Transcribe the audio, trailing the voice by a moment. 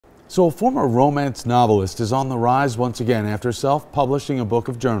So a former romance novelist is on the rise once again after self-publishing a book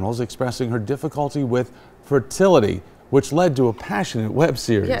of journals expressing her difficulty with fertility, which led to a passionate web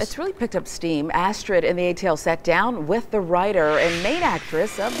series. Yeah, it's really picked up steam. Astrid and the ATL sat down with the writer and main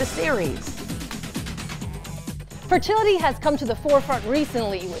actress of the series. Fertility has come to the forefront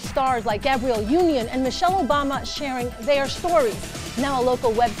recently with stars like Gabrielle Union and Michelle Obama sharing their stories. Now a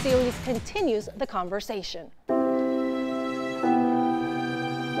local web series continues the conversation.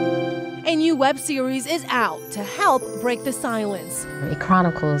 A new web series is out to help break the silence. It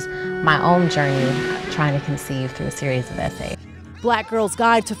chronicles my own journey trying to conceive through a series of essays. Black Girl's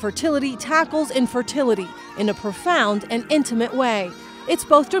Guide to Fertility tackles infertility in a profound and intimate way. It's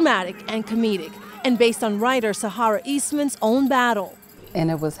both dramatic and comedic, and based on writer Sahara Eastman's own battle.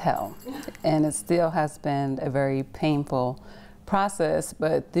 And it was hell, and it still has been a very painful process,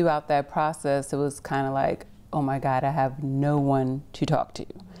 but throughout that process it was kind of like, oh my God, I have no one to talk to.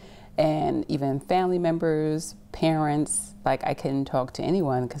 And even family members, parents, like I couldn't talk to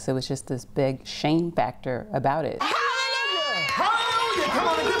anyone because it was just this big shame factor about it.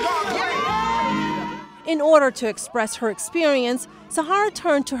 In order to express her experience, Sahara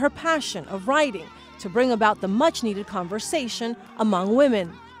turned to her passion of writing to bring about the much-needed conversation among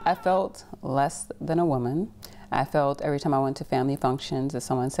women. I felt less than a woman. I felt every time I went to family functions that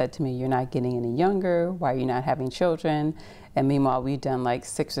someone said to me, "You're not getting any younger, why are you not having children?" And meanwhile, we'd done like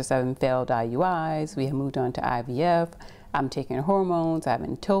 6 or 7 failed IUIs, we had moved on to IVF, I'm taking hormones, I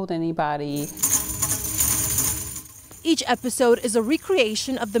haven't told anybody. Each episode is a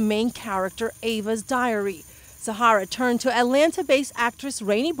recreation of the main character, Ava's diary. Sahara turned to Atlanta-based actress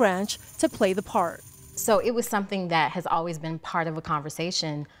Rainey Branch to play the part. So it was something that has always been part of a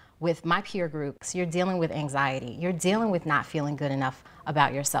conversation with my peer groups. You're dealing with anxiety. You're dealing with not feeling good enough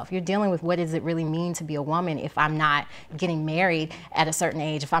about yourself. You're dealing with what does it really mean to be a woman if I'm not getting married at a certain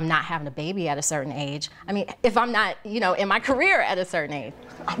age, if I'm not having a baby at a certain age. I mean, if I'm not, in my career at a certain age.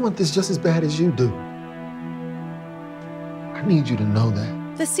 I want this just as bad as you do. I need you to know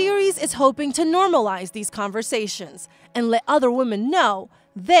that. The series is hoping to normalize these conversations and let other women know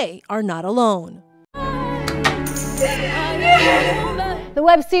they are not alone. The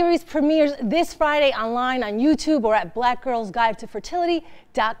web series premieres this Friday online on YouTube or at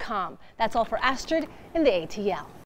blackgirlsguidetofertility.com. That's all for Astrid in the ATL.